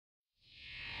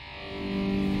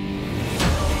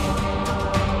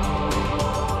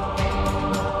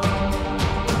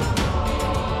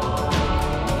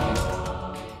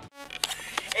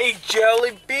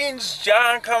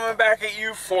John coming back at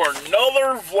you for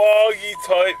another vloggy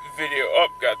type video. Oh,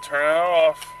 gotta turn that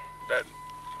off, that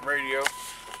radio.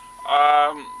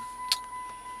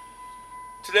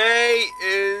 Today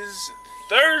is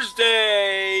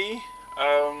Thursday.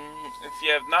 If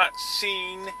you have not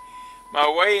seen my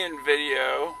weigh-in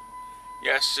video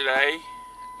yesterday,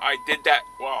 I did that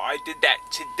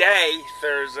today,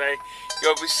 Thursday.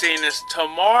 You'll be seeing this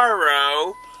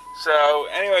tomorrow. So,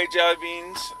 anyway, jelly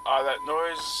beans, that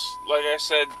noise, like I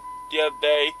said the other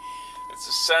day, it's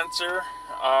a sensor,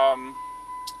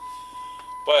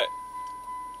 but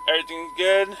everything's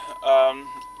good.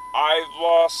 I've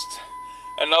lost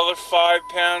another 5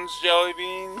 pounds, jelly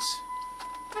beans.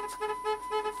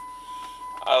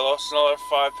 I lost another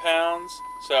 5 pounds,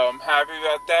 so I'm happy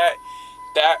about that.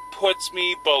 That puts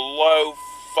me below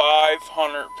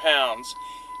 500 pounds.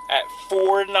 At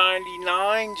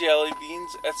 $4.99 jelly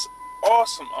beans. That's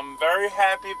awesome. I'm very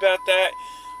happy about that.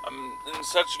 I'm in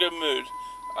such a good mood.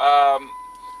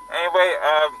 Anyway,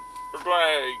 we're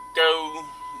going to go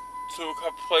to a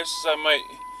couple places. I might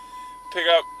pick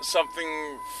up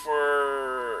something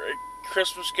for a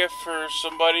Christmas gift for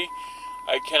somebody.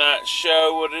 I cannot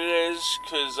show what it is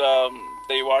because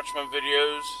they watch my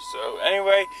videos. So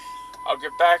anyway, I'll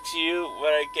get back to you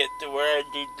when I get to where I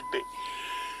need to be.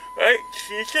 Right,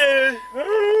 she said,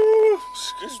 oh,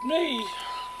 excuse me.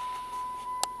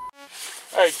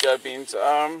 Alright, jelly beans,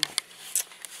 I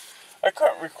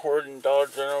couldn't record in Dollar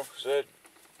General because I had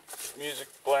music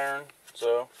blaring,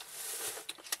 so,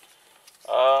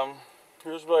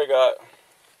 here's what I got.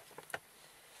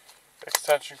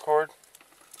 Extension cord.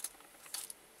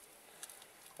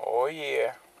 Oh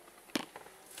yeah.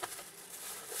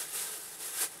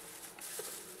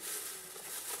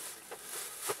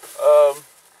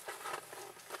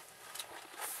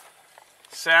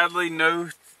 Sadly, no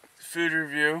food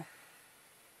review.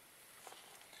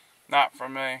 Not for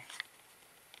me.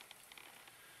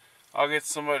 I'll get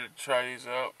somebody to try these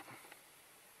out.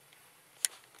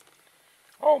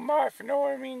 Oh my, if you know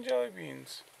what I mean, jelly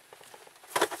beans.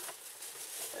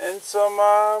 And some,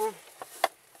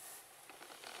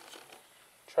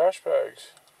 trash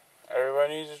bags.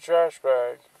 Everybody needs a trash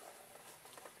bag.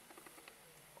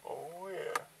 Oh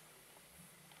yeah.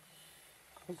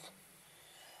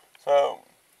 So,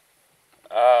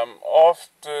 off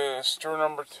to store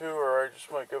number 2, or I just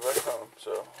might go back home,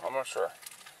 so I'm not sure.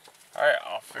 Alright,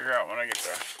 I'll figure out when I get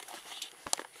there.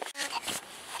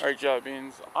 Alright, jelly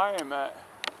beans, I am at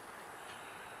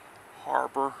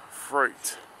Harbor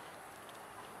Freight.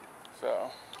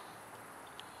 So,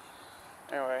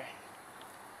 anyway,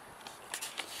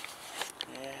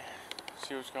 yeah,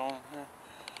 see what's going on here.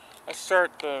 Let's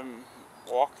start the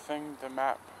walk thing, the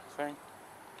map thing.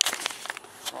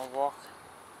 I'll walk.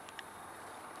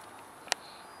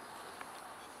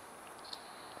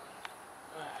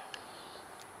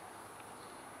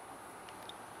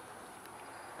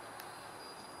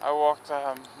 I walked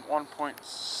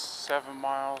 1.7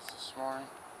 miles this morning.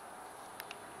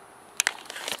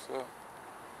 So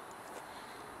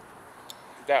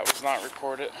that was not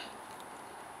recorded.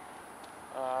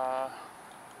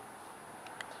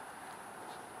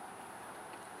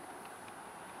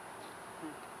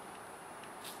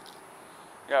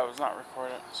 Yeah, it was not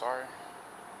recorded, sorry.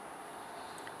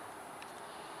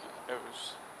 It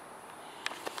was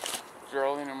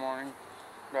early in the morning,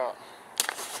 about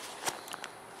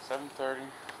 7:30,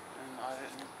 and I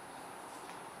didn't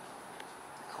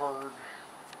record.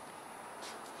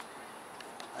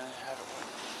 I didn't have it with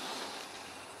me.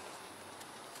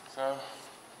 So,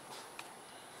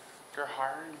 you're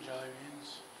hiring jelly beans.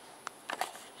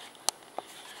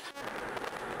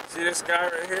 See this guy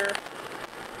right here?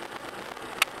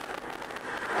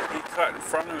 He cut in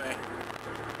front of me.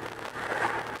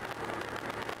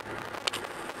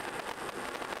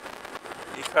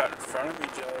 He cut in front of me,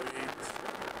 jelly beans.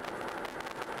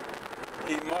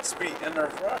 He must be in a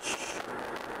rush.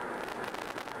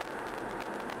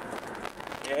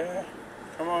 Yeah,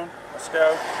 come on, let's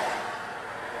go.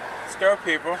 Let's go,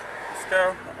 people. Let's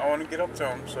go. I want to get up to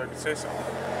him so I can say something.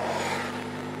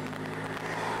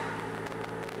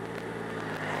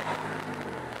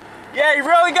 Yeah, he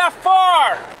really got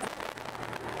far!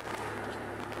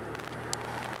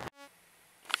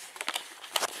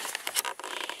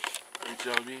 Hey,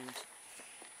 jelly beans.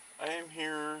 I am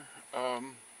here,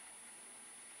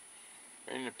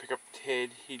 waiting to pick up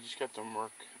Ted. He just got done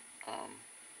work.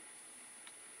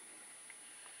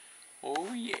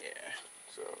 Oh yeah.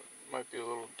 So, it might be a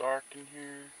little dark in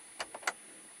here.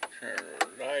 Turn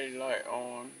the light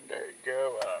on. There you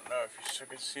go. I don't know if you still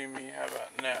can see me. How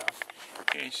about now?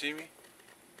 Can you see me?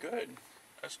 Good.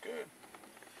 That's good.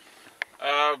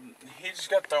 He just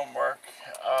got done work.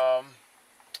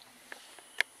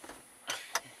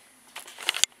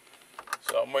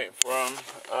 So I'm waiting for him.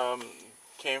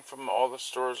 Came from all the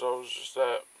stores. I was just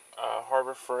at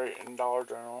Harbor Freight and Dollar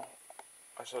General.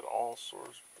 I said all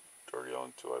stores, but there are the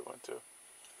only two I went to.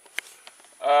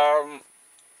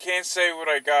 Can't say what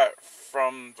I got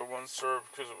from the one store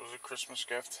because it was a Christmas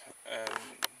gift, and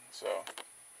so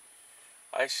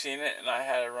I seen it and I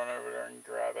had to run over there and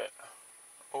grab it.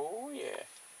 Oh yeah.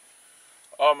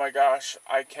 Oh my gosh,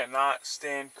 I cannot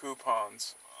stand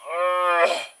coupons.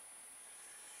 Ugh.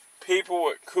 People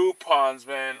with coupons,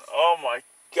 man. Oh my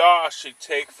gosh, they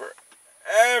take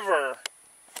forever.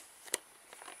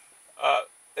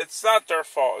 It's not their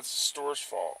fault. It's the store's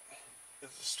fault.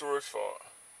 It's the store's fault.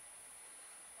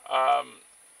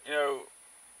 You know,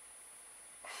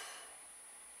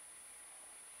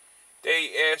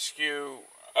 they ask you,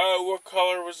 oh, what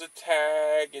color was the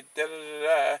tag, and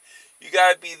da-da-da-da. You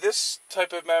gotta be this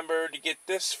type of member to get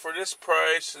this for this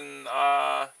price, and,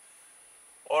 all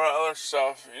that other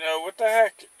stuff. You know, what the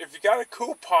heck? If you got a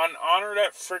coupon, honor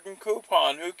that friggin'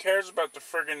 coupon. Who cares about the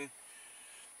friggin'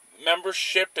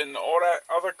 membership and all that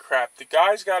other crap? The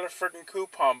guy's got a friggin'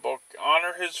 coupon book.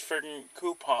 Honor his friggin'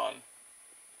 coupon.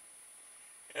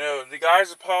 You know, the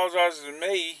guy's apologizing to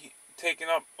me, taking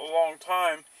up a long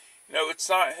time. You know, it's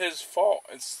not his fault.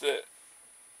 It's the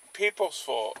people's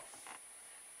fault.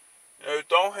 You know,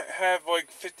 don't have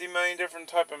like 50 million different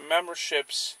type of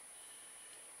memberships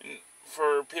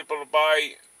for people to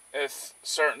buy a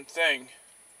certain thing.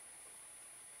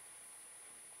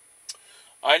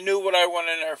 I knew what I went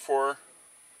in there for.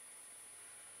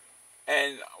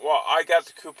 And, well, I got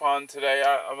the coupon today.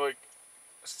 I'm like,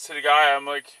 to the guy, I'm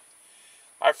like,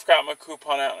 I forgot my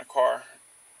coupon out in the car.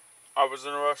 I was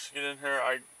in a rush to get in here.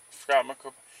 I forgot my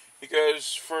coupon.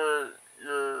 Because for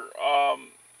your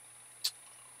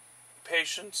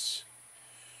patience,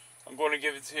 I'm going to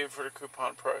give it to you for the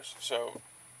coupon price. So,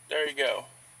 there you go.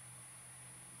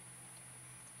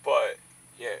 But,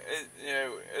 yeah,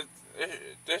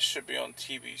 this should be on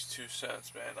TV's 2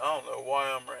 cents, man. I don't know why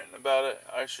I'm ranting about it.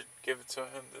 I should give it to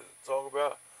him to talk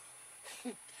about.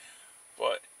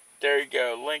 But, there you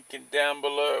go. Link it down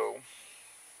below.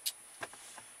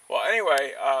 Well,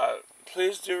 anyway,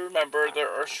 please do remember there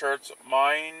are shirts.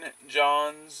 Mine,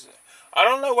 John's. I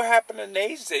don't know what happened to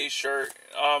Nays Day's shirt.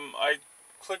 I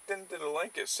clicked into the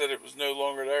link. It said it was no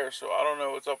longer there, so I don't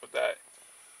know what's up with that.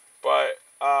 But,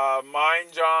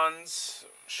 mine, John's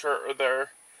shirt are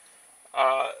there.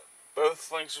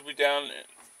 Both links will be down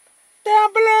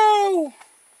below.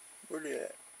 Where they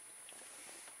at?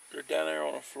 They're down there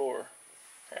on the floor.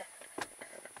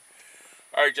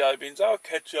 Alright, Jelly Beans, I'll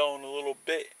catch y'all in a little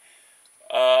bit.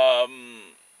 Yeah.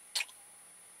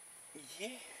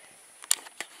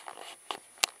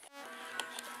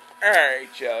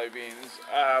 Alright, Jelly Beans.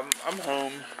 I'm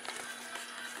home.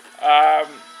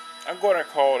 I'm going to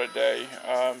call it a day.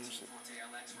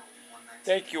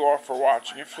 Thank you all for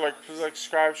watching. If you like, please like,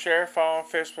 subscribe, share, follow on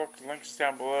Facebook. The link is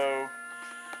down below.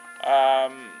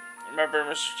 Remember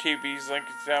Mr. TV's link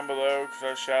is down below because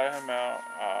I shouted him out.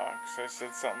 Because I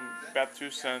said something about 2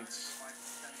 cents.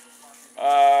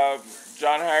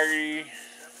 John Haggerty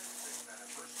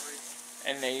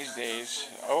and Nays Days.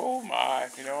 Oh my,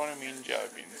 if you know what I mean, Jelly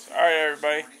Beans. Alright,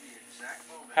 everybody.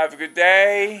 Have a good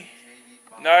day,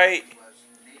 night,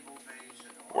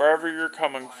 wherever you're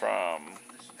coming from.